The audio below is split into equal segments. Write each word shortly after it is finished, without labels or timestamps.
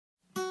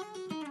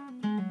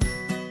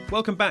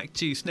Welcome back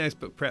to Snares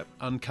Book Prep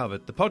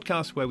Uncovered, the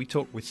podcast where we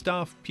talk with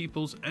staff,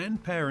 pupils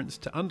and parents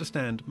to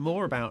understand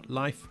more about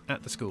life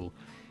at the school.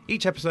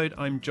 Each episode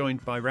I'm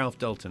joined by Ralph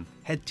Dalton,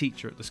 head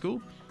teacher at the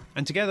school,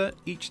 and together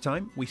each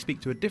time we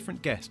speak to a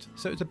different guest,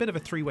 so it's a bit of a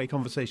three-way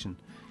conversation.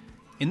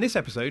 In this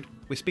episode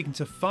we're speaking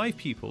to 5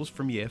 pupils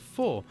from Year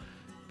 4.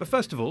 But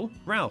first of all,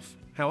 Ralph,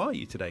 how are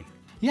you today?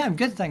 Yeah, I'm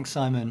good, thanks,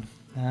 Simon.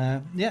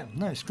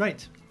 It's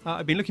great.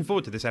 I've been looking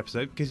forward to this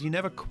episode because you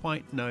never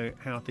quite know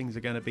how things are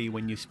going to be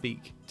when you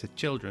speak to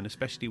children,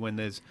 especially when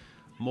there's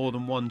more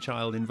than one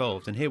child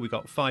involved. And here we've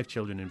got 5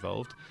 children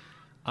involved.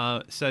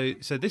 So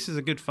this is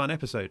a good fun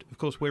episode. Of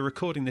course, we're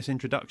recording this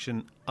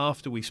introduction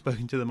after we've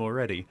spoken to them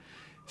already.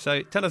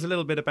 So tell us a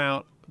little bit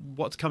about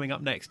what's coming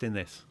up next in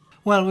this.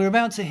 Well, we're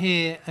about to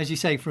hear, as you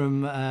say,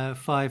 from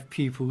 5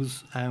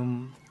 pupils.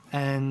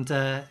 And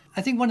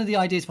I think one of the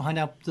ideas behind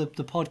the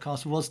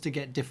podcast was to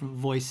get different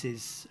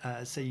voices,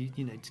 so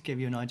to give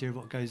you an idea of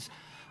what goes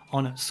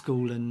on at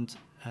school and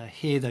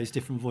hear those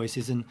different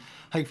voices. And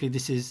hopefully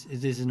this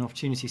is an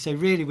opportunity. So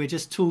really, we're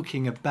just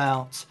talking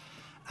about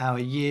our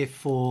Year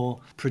 4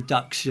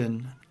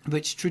 production,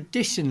 which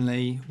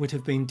traditionally would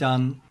have been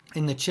done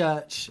in the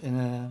church,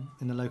 in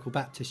the local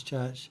Baptist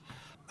church,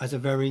 as a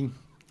very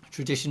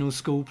traditional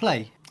school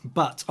play.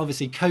 But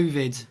obviously,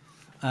 COVID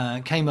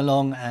came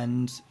along,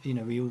 and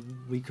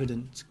we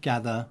couldn't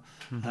gather,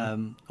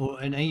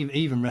 and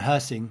even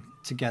rehearsing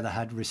together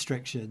had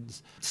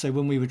restrictions. So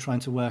when we were trying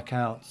to work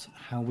out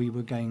how we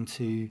were going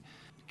to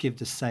give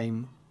the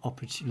same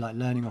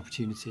learning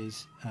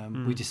opportunities,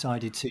 we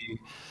decided to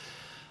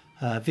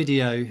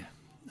video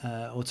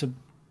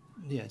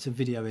to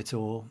video it,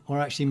 or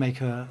actually make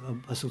a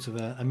sort of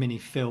a mini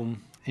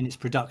film in its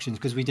productions,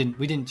 because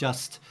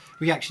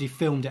we actually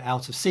filmed it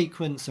out of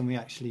sequence, and we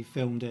actually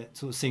filmed it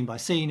sort of scene by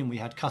scene, and we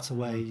had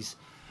cutaways.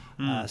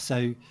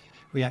 So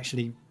we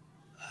actually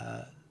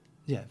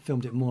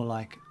filmed it more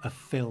like a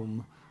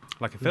film,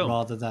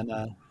 rather than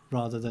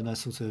a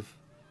sort of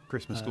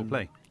Christmas school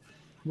play.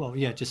 Well,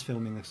 yeah, just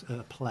filming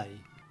a play.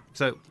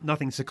 So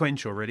nothing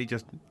sequential, really,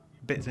 just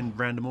bits in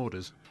random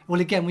orders. Well,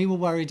 again, we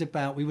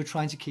were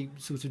trying to keep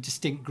sort of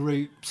distinct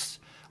groups.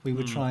 We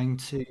were trying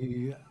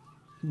to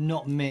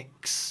not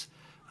mix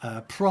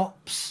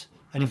props,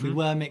 and if we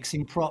were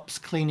mixing props,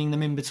 cleaning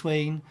them in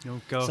between. Oh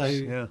gosh,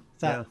 so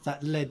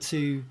that led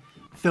to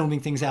filming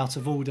things out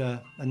of order,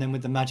 and then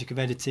with the magic of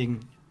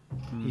editing,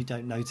 you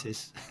don't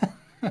notice.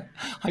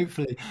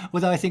 Hopefully,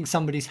 although I think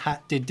somebody's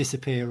hat did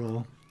disappear,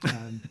 or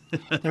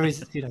there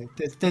is,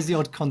 there's the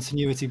odd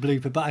continuity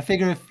blooper. But I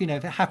figure if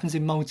it happens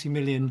in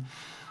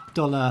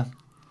multi-million-dollar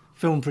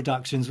film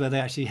productions where they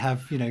actually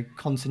have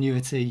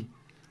continuity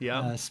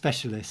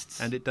specialists,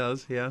 and it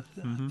does,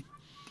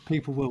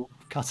 people will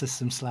cut us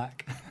some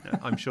slack.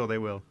 I'm sure they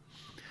will.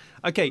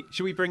 Okay,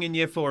 should we bring in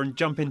Year 4 and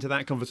jump into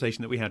that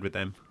conversation that we had with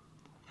them?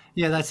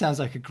 Yeah, that sounds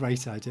like a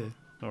great idea.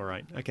 All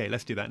right, okay,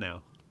 let's do that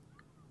now.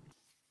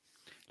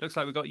 Looks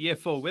like we've got Year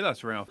 4 with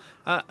us, Ralph.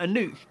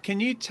 Anouk, can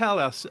you tell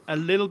us a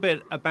little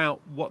bit about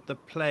what the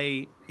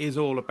play is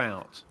all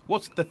about?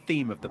 What's the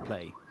theme of the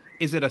play?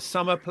 Is it a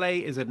summer play?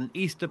 Is it an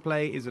Easter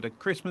play? Is it a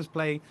Christmas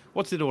play?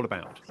 What's it all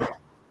about?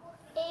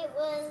 It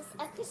was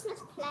a Christmas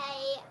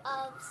play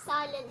of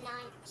Silent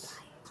Night.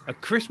 A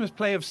Christmas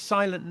play of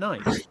Silent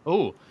Night?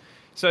 Oh,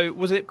 so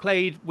was it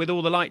played with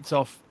all the lights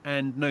off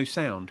and no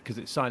sound because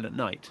it's Silent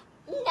Night?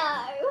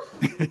 No.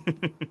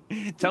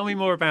 Tell me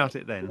more about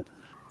it then.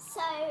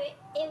 So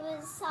it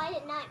was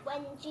Silent Night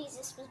when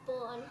Jesus was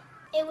born.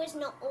 It was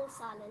not all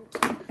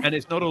silent. And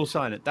it's not all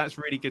silent. That's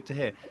really good to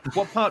hear.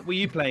 What part were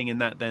you playing in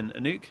that then,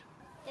 Anouk?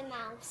 The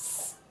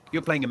mouse.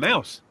 You're playing a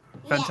mouse?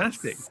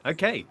 Fantastic. Yes.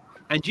 Okay.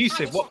 And you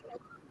said what? Shepherd.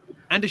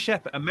 And a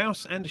shepherd. A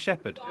mouse and a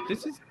shepherd. Yeah.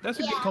 That's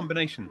a good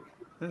combination.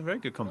 That's a very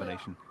good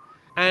combination.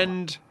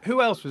 And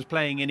who else was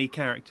playing any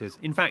characters?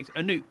 In fact,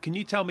 Anouk, can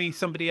you tell me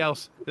somebody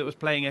else that was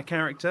playing a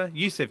character?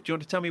 Yusuf, do you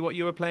want to tell me what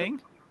you were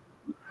playing?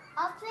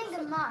 I was playing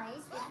the mice.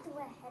 We had to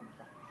wear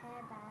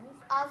hairbands.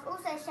 I was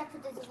also a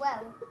shepherd as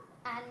well,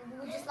 and we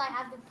would just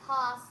have to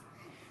pass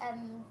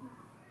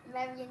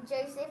Mary and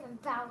Joseph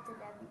and bow to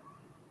them.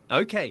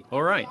 Okay,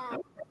 all right.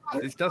 Yeah.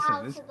 This does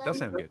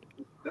sound good.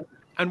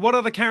 And what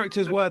other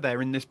characters were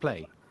there in this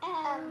play?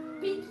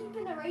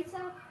 Beekeeper,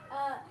 narrator,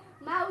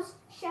 mouse,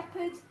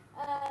 shepherd.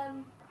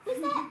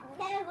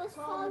 There was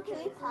Father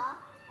Cooper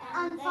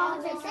And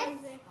Father Joseph.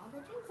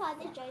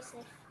 Father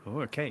Joseph.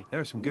 Oh, okay. There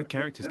are some good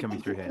characters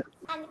coming through here.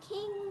 And the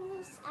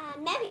kings,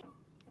 Mary,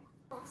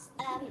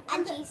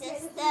 and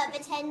Jesus, the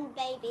pretend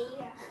baby.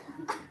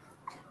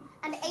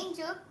 And the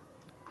angel.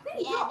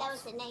 Yeah, there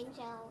was an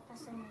angel.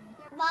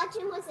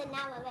 Margin was a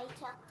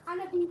narrator.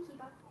 And a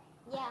beekeeper.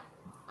 Yeah,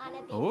 and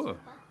a beekeeper. Oh.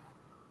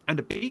 And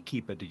a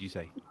beekeeper, did you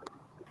say?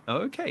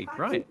 Okay,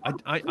 right.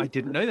 I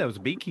didn't know there was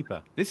a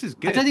beekeeper. This is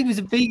good. I don't think it was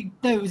a bee.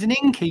 No, it was an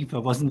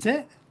innkeeper, wasn't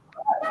it?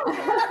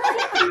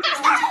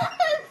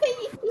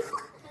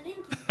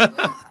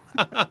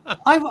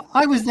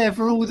 I was there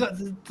for all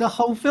the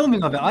whole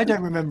filming of it. I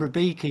don't remember a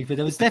beekeeper.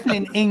 There was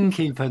definitely an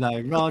innkeeper,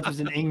 though. Raj was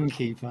an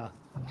innkeeper.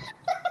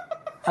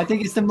 I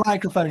think it's the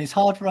microphone. It's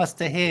hard for us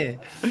to hear.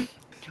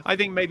 I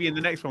think maybe in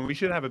the next one we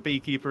should have a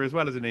beekeeper as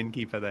well as an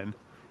innkeeper then.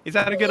 Is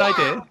that a good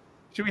idea?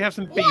 Should we have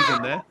some bees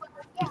in there?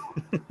 Yeah,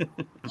 we can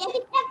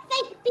have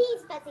fake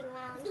bees buzzing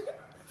around.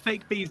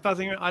 Fake bees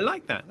buzzing around. I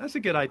like that. That's a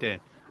good idea.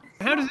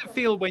 How does it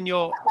feel when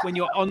you're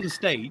on the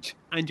stage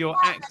and you're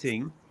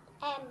acting?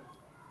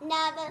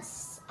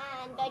 Nervous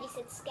and Bodhi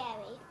said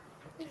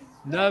scary.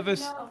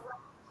 Nervous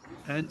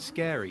and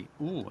scary.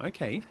 Ooh,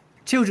 okay.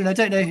 Children, I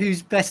don't know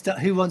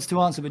who wants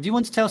to answer, but do you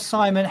want to tell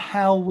Simon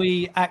how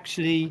we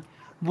actually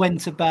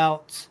went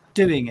about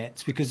doing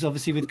it? Because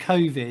obviously with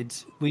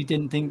COVID, we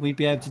didn't think we'd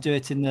be able to do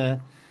it in the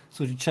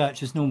sort of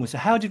church as normal. So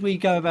how did we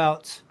go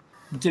about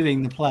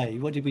doing the play?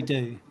 What did we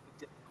do?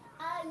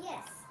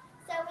 Yes.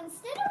 So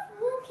instead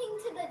of walking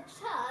to the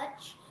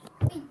church,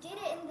 we did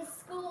it in the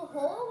school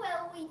hall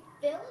where we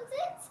filmed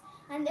it,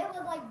 and there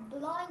were like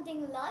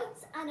blinding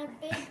lights and a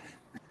big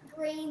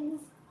green,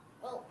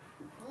 well,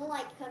 more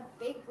like a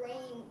big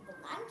green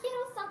blanket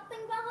or something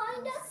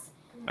behind us.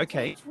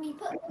 Okay. Which we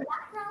put the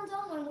background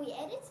on when we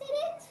edited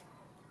it,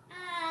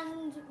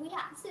 and we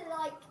had to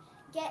like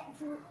get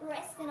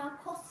dressed in our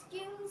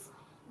costumes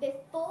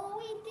before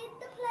we did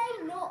the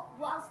play, not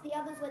whilst the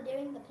others were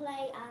doing the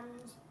play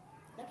and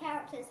the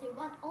characters who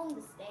weren't on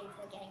the stage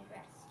were getting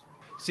dressed.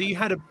 So you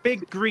had a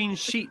big green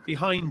sheet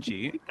behind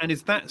you, and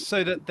is that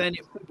so that then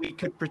we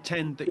could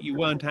pretend that you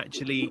weren't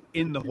actually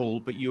in the hall,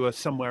 but you were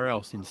somewhere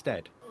else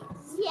instead?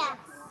 Yes.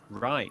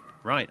 Right,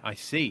 I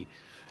see.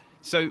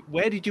 So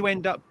where did you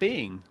end up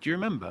being? Do you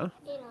remember?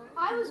 You know.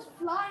 I was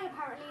flying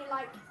apparently in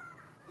like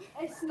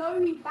a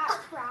snowy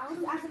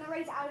background as a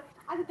narrator.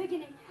 At the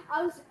beginning,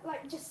 I was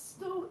like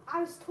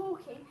I was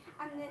talking,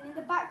 and then in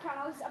the background,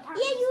 I was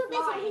apparently Yeah, you were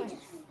flying. basically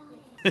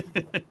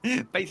just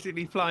flying.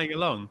 Basically flying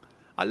along.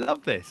 I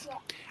love this. Yeah.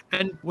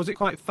 And was it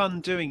quite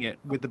fun doing it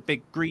with the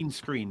big green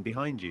screen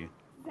behind you?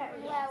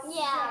 Very Well, nice.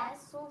 Yeah.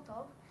 sort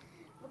of,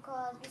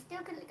 because we still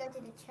couldn't go to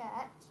the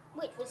church.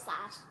 Which was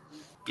sad.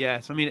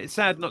 Yes, I mean, it's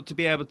sad not to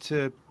be able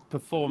to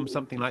perform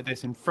something like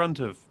this in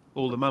front of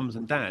all the mums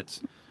and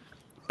dads,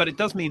 but it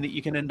does mean that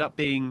you can end up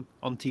being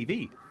on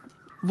TV.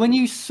 When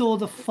you saw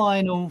the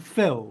final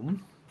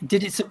film,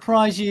 did it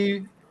surprise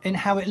you in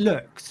how it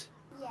looked?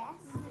 Yes.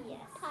 Yes.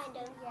 Kind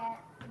of. Yeah,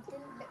 it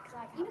didn't look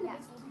like how we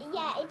actually.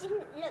 Yeah, it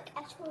didn't look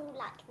at all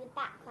like the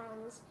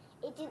backgrounds.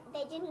 They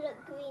didn't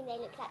look green. They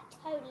looked like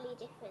totally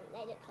different. They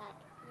looked like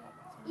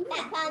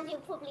backgrounds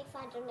you'll probably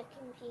find on a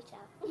computer.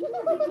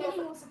 The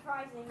beginning was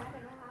surprising. I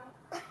don't know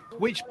how.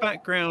 Which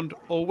background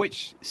or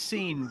which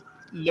scene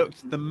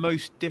looked the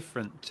most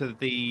different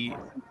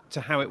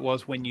to how it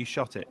was when you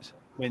shot it,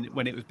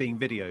 when it was being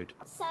videoed?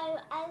 So,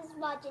 as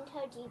Rajan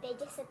told you, they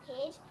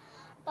disappeared.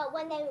 But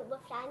when they were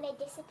flying, they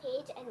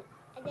disappeared, and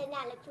then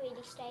that looked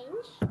really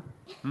strange.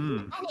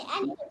 Mm. And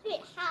it looked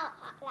weird.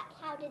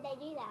 How did they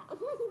do that?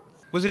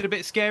 Was it a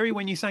bit scary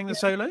when you sang the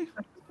solo?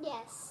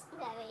 Yes,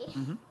 very.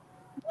 Mm-hmm.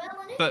 Well,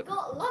 I only But-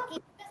 got lucky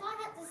because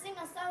I had to sing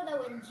a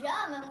solo in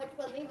German, which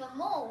was even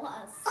more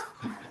worse.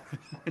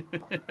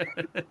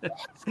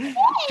 Do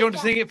you want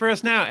to sing it for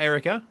us now,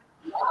 Erica?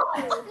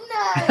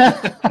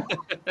 No.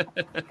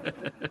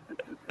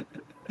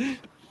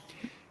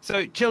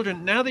 So,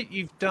 children, now that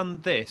you've done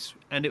this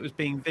and it was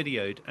being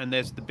videoed and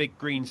there's the big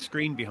green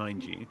screen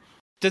behind you,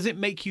 does it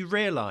make you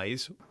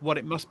realise what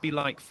it must be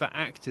like for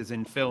actors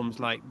in films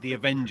like The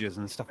Avengers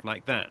and stuff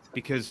like that?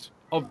 Because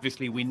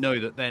obviously we know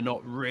that they're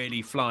not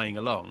really flying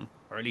along,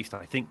 or at least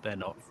I think they're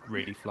not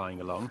really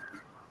flying along.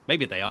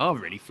 Maybe they are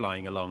really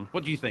flying along.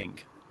 What do you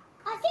think?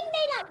 I think they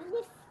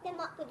lift them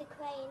up with a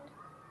crane.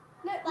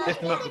 No,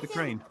 Lift them up with the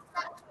crane.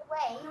 Such a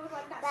way I was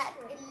like, that's that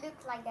true. it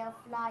looked like they were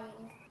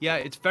flying. Yeah,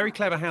 it's very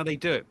clever how they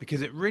do it,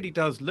 because it really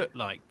does look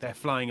like they're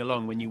flying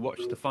along when you watch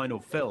the final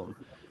film.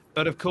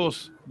 But of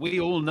course,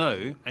 we all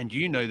know, and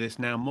you know this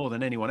now more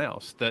than anyone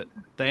else, that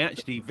they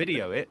actually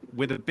video it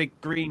with a big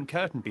green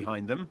curtain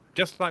behind them,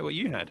 just like what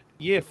you had.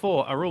 Year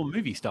 4 are all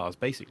movie stars,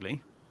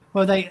 basically.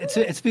 Well,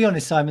 to be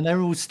honest, Simon, they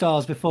were all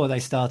stars before they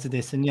started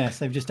this, and yes,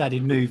 they've just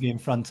added movie in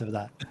front of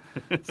that.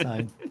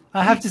 So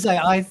I have to say,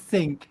 I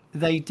think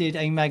they did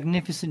a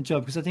magnificent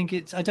job, because I think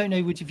I don't know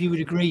if you would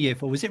agree, Year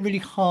 4, was it really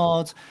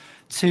hard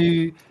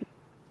to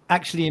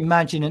actually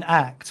imagine an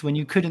act when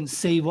you couldn't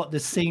see what the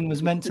scene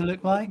was meant to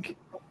look like?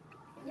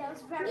 Yeah, it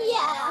was very Yeah.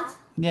 hard.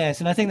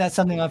 Yes, and I think that's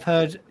something I've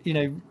heard,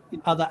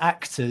 other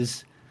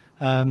actors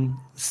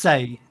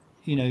say.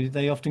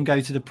 They often go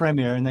to the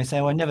premiere and they say,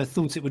 "Oh, I never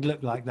thought it would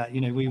look like that.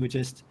 We were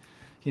just,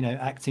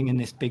 acting in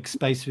this big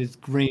space with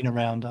green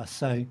around us."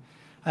 So,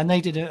 and they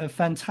did a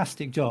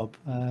fantastic job.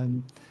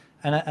 And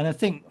I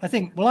think,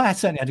 well, I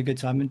certainly had a good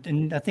time,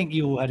 and I think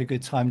you all had a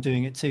good time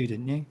doing it too,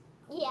 didn't you?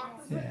 Yeah,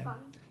 Yeah. Fun.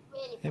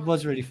 really It fun.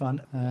 was really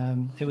fun.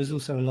 It was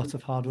also a lot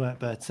of hard work,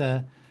 but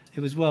it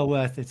was well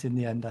worth it in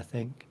the end, I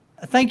think.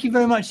 Thank you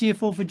very much, Year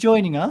 4, for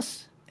joining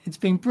us. It's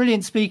been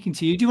brilliant speaking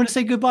to you. Do you want to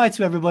say goodbye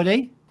to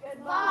everybody?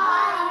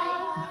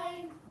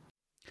 Goodbye.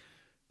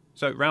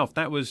 So, Ralph,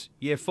 that was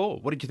Year 4.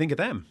 What did you think of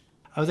them?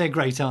 Oh, they're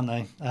great, aren't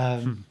they?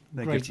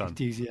 They're Great good fun.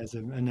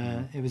 enthusiasm,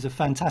 and it was a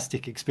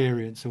fantastic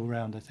experience all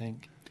round, I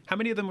think. How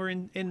many of them were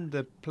in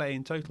the play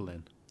in total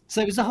then? So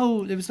it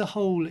was the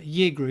whole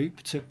year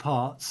group took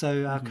part.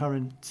 So our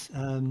current,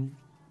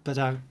 but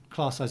our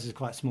class sizes are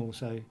quite small.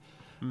 So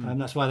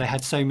that's why they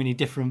had so many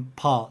different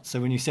parts.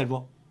 So when you said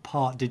what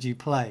part did you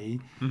play,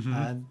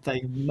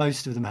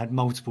 most of them had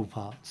multiple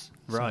parts.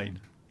 Right.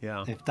 So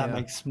Yeah. if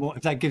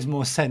that gives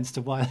more sense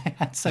to why they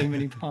had so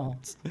many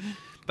parts.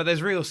 But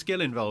there's real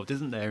skill involved,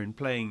 isn't there, in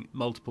playing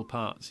multiple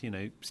parts?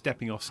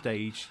 Stepping off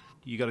stage,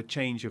 you got to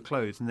change your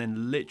clothes and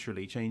then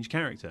literally change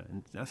character,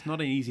 and that's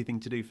not an easy thing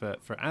to do for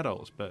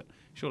adults. But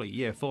surely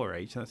year 4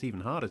 age, that's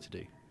even harder to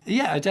do.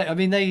 Yeah, I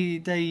mean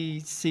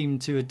they seem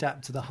to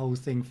adapt to the whole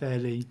thing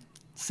fairly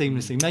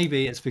seamlessly.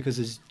 Maybe it's because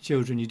as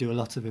children you do a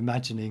lot of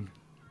imagining,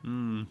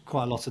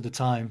 quite a lot of the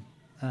time.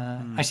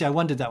 Actually, I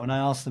wondered that when I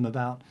asked them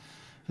about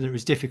whether it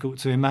was difficult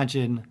to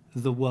imagine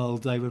the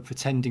world they were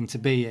pretending to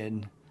be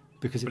in,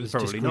 because it was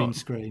just green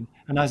screen.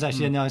 And I was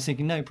actually, I was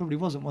thinking, no, it probably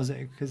wasn't, was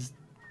it? Because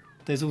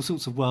there's all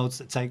sorts of worlds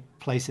that take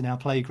place in our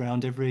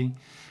playground every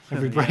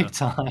break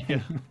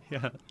time.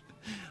 Yeah.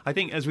 I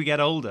think as we get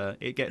older,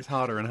 it gets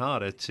harder and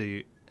harder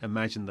to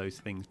imagine those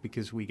things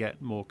because we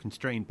get more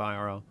constrained by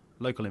our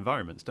local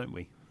environments, don't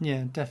we?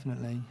 Yeah,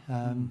 definitely.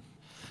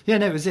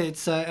 It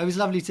was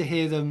lovely to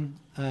hear them,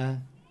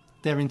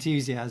 their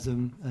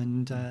enthusiasm,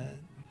 and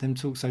them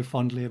talk so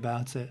fondly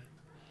about it.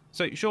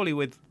 So surely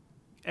with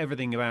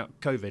everything about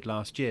COVID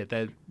last year,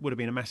 there would have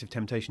been a massive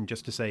temptation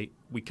just to say,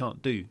 we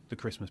can't do the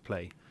Christmas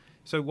play.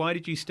 So why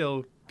did you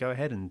still go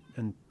ahead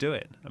and do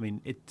it? I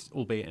mean, it's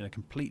albeit in a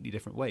completely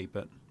different way,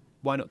 but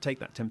why not take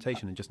that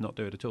temptation and just not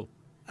do it at all?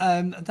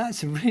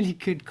 That's a really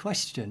good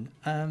question.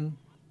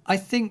 I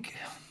think,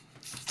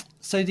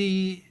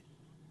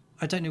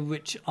 I don't know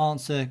which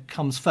answer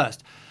comes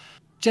first.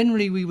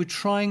 Generally, we were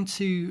trying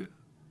to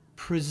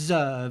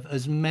preserve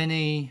as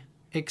many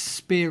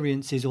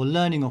experiences or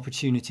learning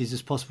opportunities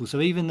as possible. So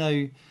even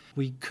though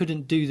we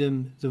couldn't do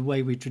them the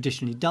way we'd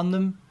traditionally done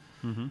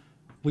them,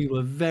 we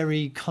were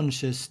very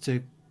conscious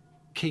to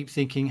keep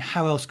thinking,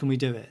 how else can we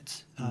do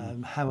it?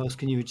 How else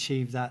can you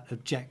achieve that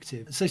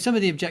objective? So some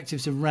of the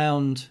objectives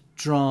around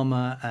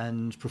drama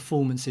and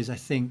performances, I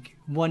think,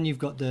 one, you've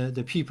got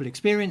the pupil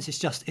experience.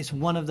 It's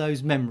one of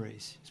those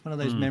memories. It's one of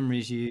those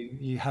memories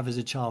you have as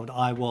a child.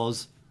 I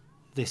was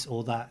this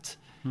or that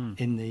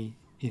in the,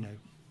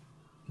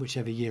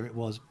 whichever year it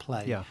was,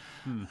 play. Yeah.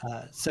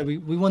 So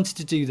we wanted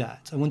to do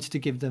that. I wanted to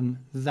give them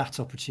that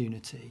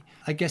opportunity.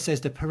 I guess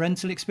there's the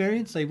parental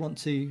experience. They want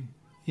to,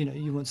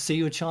 you want to see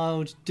your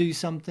child do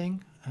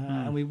something,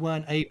 and we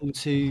weren't able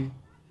to.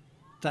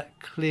 That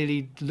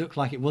clearly looked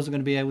like it wasn't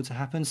going to be able to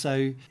happen.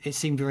 So it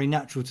seemed very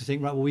natural to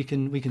think, right, well, we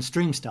can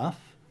stream stuff,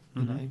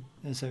 and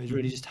so it was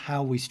really just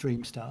how we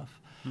stream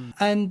stuff.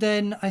 And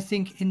then I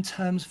think in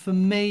terms, for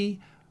me,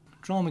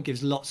 drama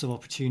gives lots of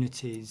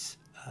opportunities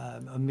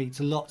and meets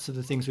lots of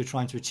the things we're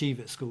trying to achieve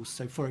at schools.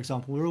 So, for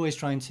example, we're always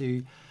trying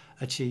to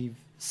achieve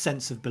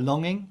sense of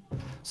belonging.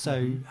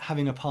 So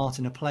having a part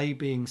in a play,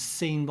 being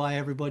seen by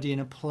everybody in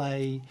a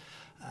play,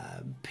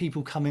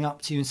 people coming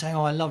up to you and saying,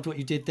 "Oh, I loved what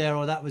you did there,"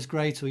 or "That was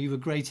great," or "You were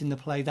great in the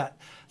play." That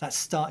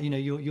start,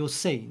 you're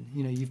seen.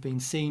 You've been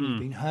seen, you've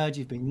been heard,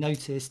 you've been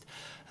noticed.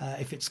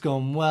 If it's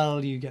gone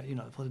well, you get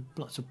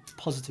lots of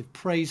positive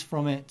praise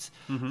from it.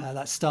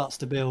 That starts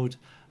to build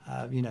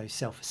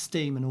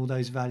self-esteem and all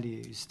those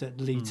values that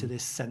lead to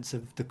this sense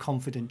of the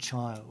confident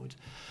child.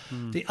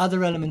 The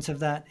other element of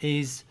that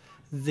is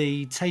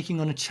the taking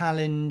on a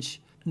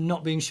challenge,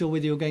 not being sure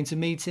whether you're going to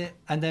meet it,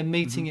 and then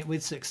meeting it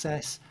with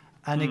success.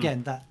 And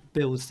again, that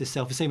builds this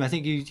self-esteem. I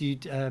think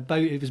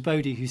it was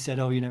Bodhi who said,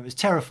 it was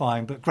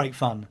terrifying but great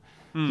fun.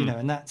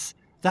 And that's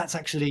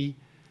actually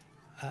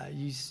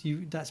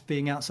that's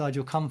being outside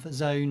your comfort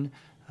zone,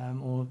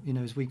 or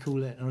as we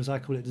call it, or as I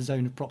call it, the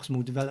zone of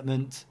proximal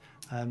development.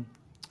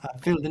 I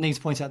feel the need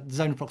to point out the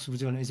zone of proximal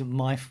development isn't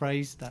my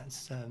phrase,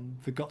 that's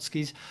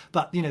Vygotsky's,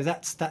 but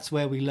that's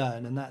where we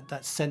learn, and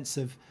that sense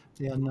of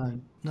the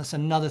unknown. That's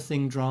another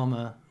thing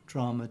drama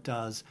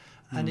does.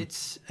 And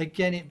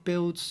it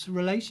builds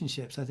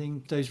relationships. I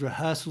think those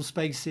rehearsal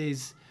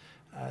spaces,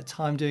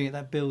 time doing it,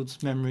 that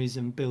builds memories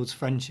and builds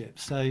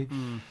friendships. So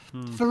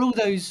for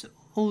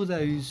all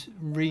those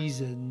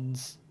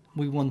reasons,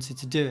 we wanted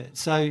to do it.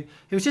 So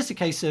it was just a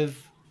case of,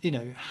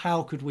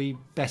 how could we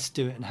best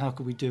do it, and how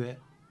could we do it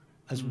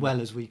as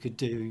well as we could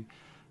do.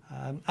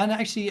 And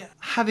actually,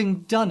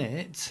 having done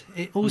it,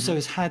 it also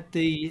has had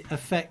the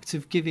effect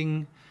of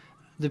giving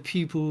the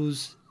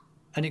pupils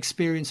an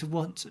experience of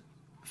what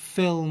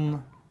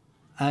film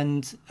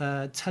and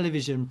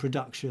television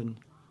production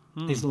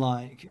is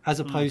like,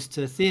 as opposed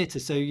to theatre.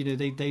 So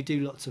they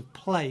do lots of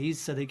plays,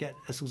 so they get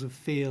a sort of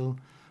feel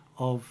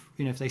of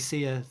if they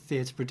see a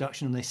theatre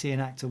production and they see an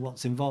actor,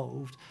 what's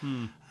involved.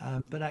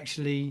 But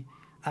actually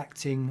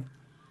acting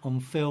on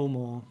film,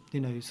 or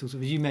sort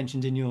of, as you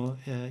mentioned in your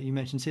you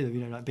mentioned too,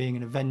 like being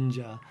an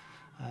Avenger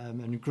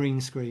and a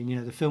green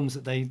screen, the films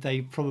that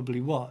they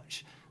probably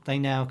watch, they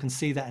now can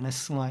see that in a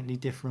slightly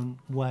different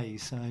way.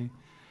 So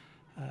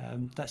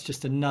that's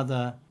just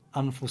another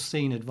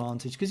unforeseen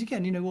advantage, because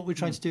again, what we're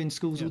trying to do in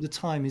schools all the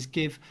time is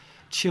give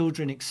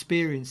children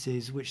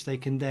experiences which they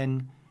can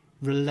then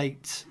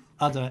relate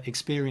other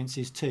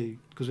experiences too,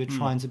 because we're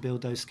trying to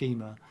build those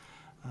schema.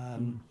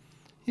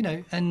 You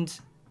know, and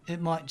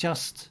it might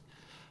just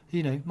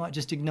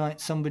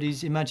ignite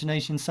somebody's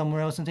imagination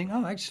somewhere else and think,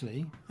 oh,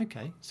 actually,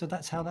 okay, so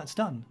that's how that's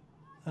done.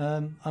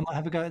 I might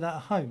have a go at that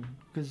at home,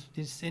 because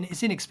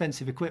it's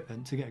inexpensive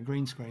equipment to get a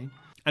green screen.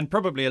 And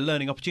probably a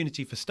learning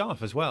opportunity for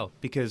staff as well,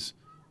 because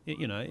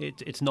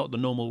it's not the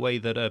normal way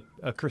that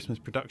a Christmas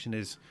production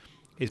is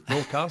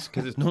broadcast,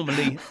 because it's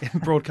normally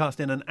broadcast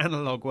in an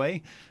analogue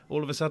way.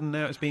 All of a sudden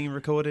now it's being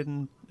recorded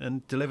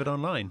and delivered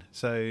online.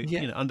 So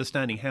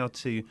understanding how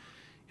to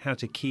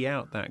key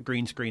out that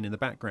green screen in the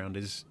background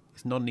is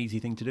not an easy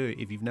thing to do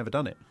if you've never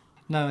done it.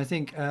 No, I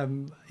think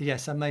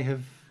yes, I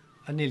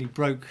nearly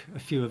broke a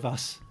few of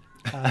us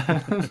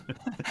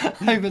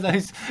over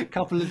those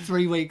couple of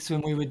 3 weeks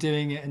when we were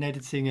doing it and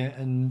editing it,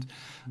 and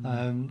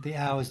the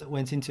hours that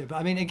went into it. But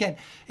I mean, again,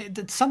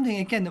 something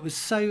again that was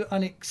so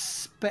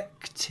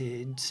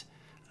unexpected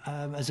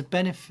as a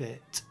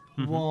benefit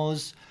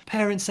was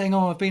parents saying,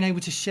 "Oh, I've been able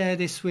to share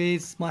this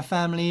with my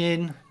family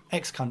in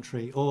X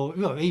country, or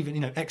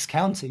even X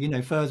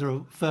county,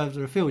 further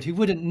afield, who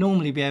wouldn't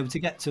normally be able to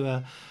get to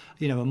a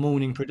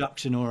morning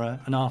production or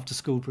an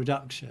after-school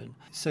production."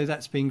 So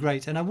that's been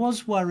great. And I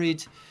was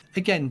worried,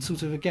 again,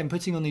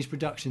 putting on these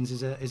productions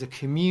is a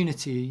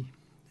community,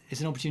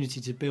 it's an opportunity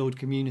to build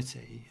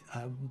community,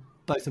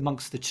 both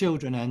amongst the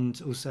children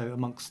and also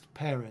amongst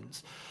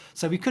parents.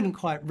 So we couldn't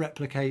quite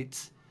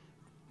replicate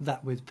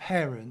that with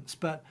parents,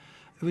 but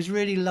it was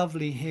really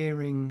lovely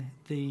hearing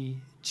the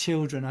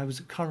children. I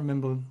can't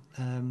remember,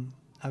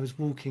 I was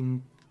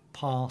walking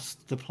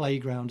past the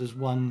playground as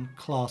one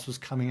class was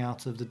coming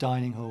out of the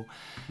dining hall,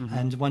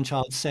 and one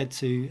child said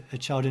to a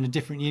child in a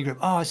different year group,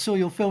 "Oh, I saw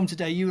your film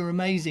today, you were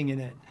amazing in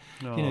it."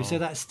 So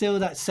that's still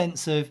that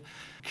sense of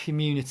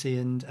community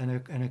and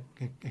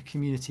a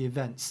community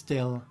event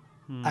still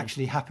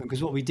actually happened,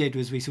 because what we did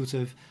was we sort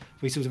of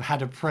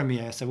had a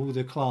premiere, so all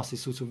the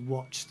classes sort of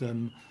watched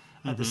them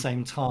at the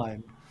same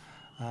time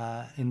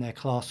in their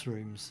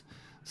classrooms.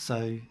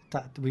 So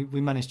that we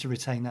managed to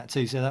retain that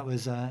too. So that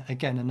was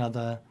again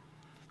another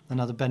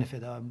benefit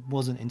that I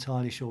wasn't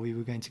entirely sure we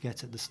were going to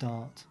get at the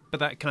start. But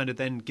that kind of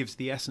then gives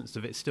the essence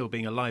of it still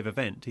being a live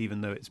event, even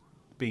though it's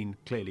been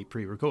clearly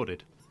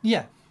pre-recorded.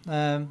 Yeah,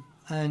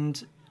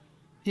 and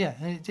yeah,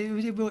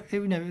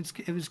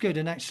 it was good,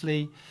 and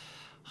actually,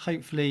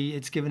 hopefully,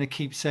 it's given a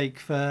keepsake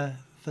for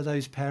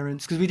those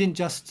parents, because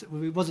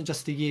it wasn't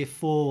just the Year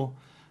 4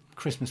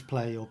 Christmas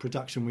play or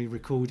production we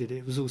recorded.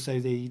 It was also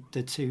the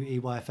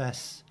 2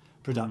 EYFS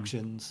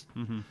productions,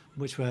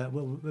 which were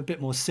a bit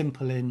more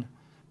simple in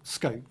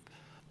scope.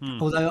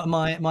 Although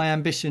my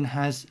ambition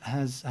has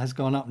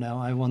gone up now.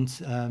 I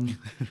want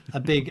a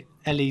big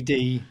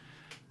LED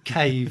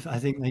cave, I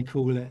think they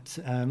call it.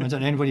 I don't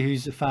know, anybody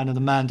who's a fan of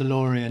The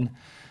Mandalorian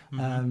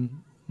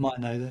might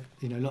know that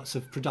lots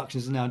of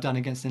productions are now done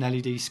against an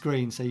LED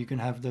screen, so you can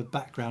have the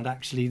background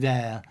actually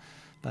there.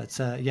 But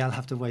I'll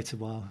have to wait a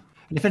while.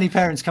 And if any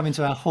parents come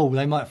into our hall,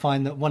 they might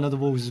find that one of the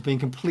walls has been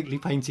completely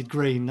painted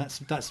green. That's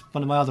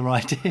one of my other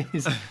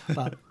ideas,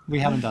 but we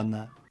haven't done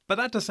that. But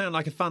that does sound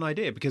like a fun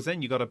idea, because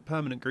then you've got a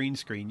permanent green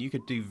screen. You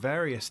could do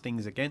various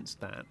things against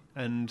that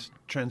and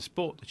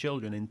transport the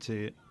children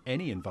into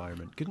any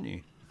environment, couldn't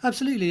you?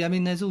 Absolutely. I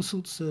mean, there's all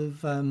sorts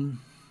of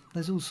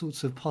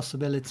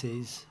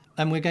possibilities,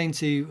 and we're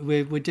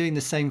doing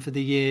the same for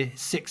the Year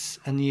 6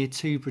 and Year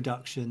 2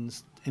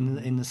 productions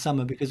in the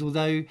summer, because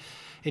although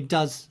it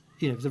does,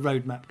 the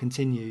roadmap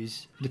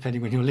continues.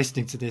 Depending when you're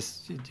listening to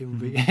this, it will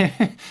be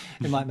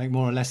it might make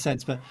more or less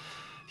sense, but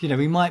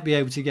we might be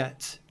able to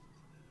get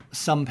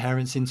some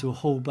parents into a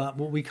hall, but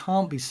what we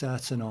can't be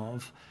certain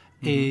of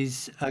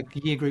is a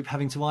year group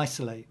having to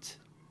isolate.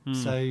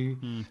 So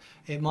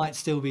it might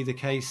still be the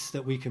case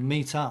that we can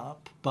meet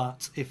up,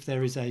 but if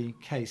there is a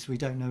case, we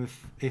don't know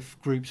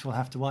if groups will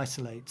have to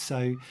isolate.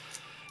 So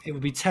it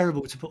would be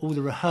terrible to put all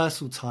the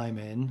rehearsal time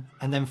in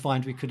and then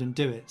find we couldn't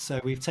do it.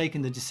 So we've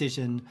taken the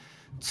decision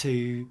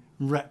to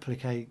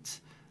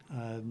replicate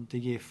the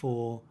Year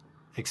 4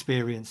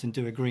 experience and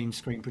do a green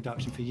screen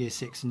production for Year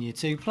 6 and Year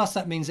 2. Plus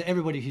that means that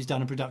everybody who's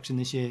done a production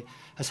this year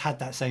has had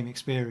that same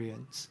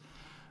experience.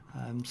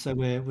 So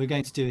we're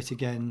going to do it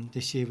again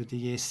this year with the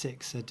Year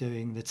 6 are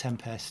doing The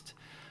Tempest,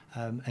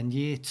 and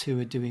Year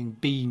 2 are doing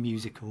Bee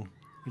Musical,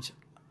 which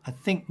I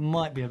think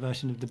might be a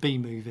version of the Bee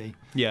Movie.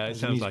 Yeah, it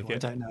sounds like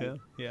it. I don't know.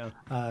 Yeah.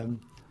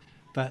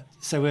 But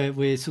so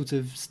we're sort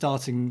of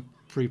starting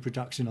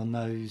pre-production on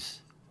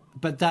those.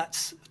 But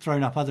that's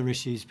thrown up other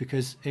issues,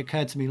 because it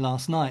occurred to me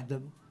last night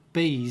that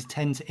bees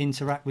tend to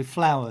interact with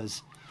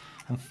flowers,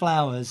 and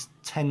flowers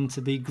tend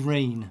to be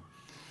green.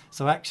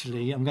 So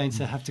actually, I'm going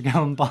to have to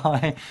go and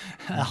buy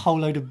a whole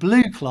load of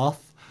blue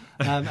cloth,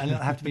 and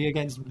it'll have to be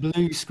against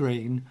blue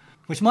screen,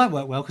 which might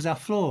work well because our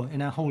floor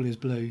in our hall is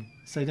blue.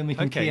 So then we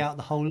can key out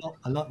the whole lot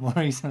a lot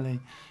more easily.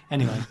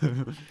 Anyway.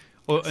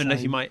 Or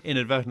unless you might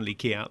inadvertently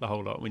key out the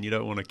whole lot when you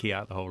don't want to key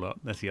out the whole lot.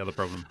 That's the other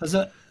problem. As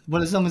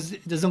long as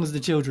the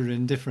children are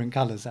in different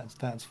colours,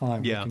 that's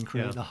fine. Yeah, we can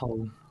create the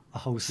whole a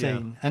whole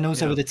scene. And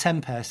also with the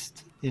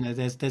Tempest, you know,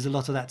 there's a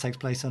lot of that takes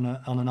place on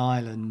an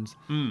island,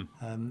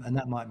 and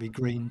that might be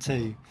green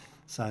too.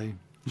 So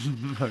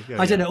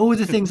I don't know, all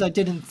the things I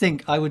didn't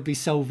think I would be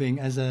solving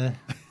as a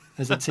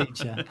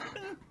teacher.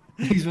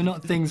 These were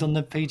not things on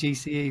the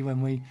PGCE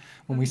when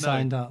we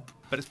signed up.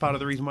 But it's part of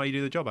the reason why you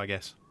do the job, I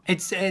guess.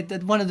 It's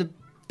one of the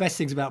best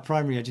things about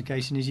primary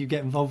education is you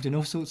get involved in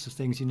all sorts of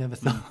things you never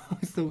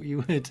thought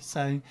you would.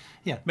 So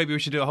yeah, maybe we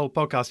should do a whole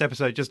podcast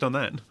episode just on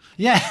that.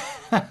 Yeah.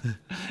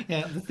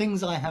 Yeah, the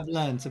things I have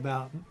learnt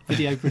about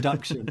video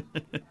production.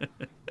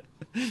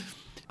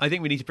 I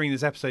think we need to bring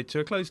this episode to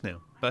a close now,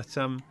 but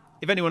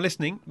if anyone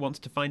listening wants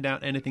to find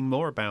out anything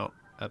more about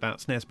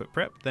Snaresbrook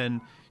Prep,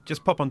 then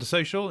just pop onto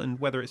social, and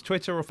whether it's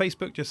Twitter or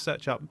Facebook, just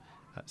search up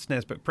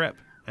Snaresbrook Prep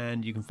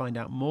and you can find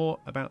out more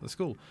about the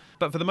school.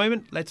 But for the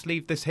moment, let's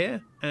leave this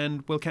here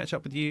and we'll catch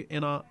up with you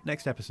in our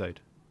next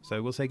episode.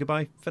 So we'll say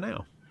goodbye for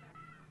now.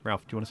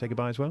 Ralph, do you want to say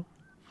goodbye as well?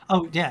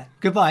 Oh, yeah.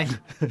 Goodbye.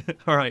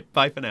 All right.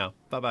 Bye for now.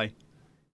 Bye-bye.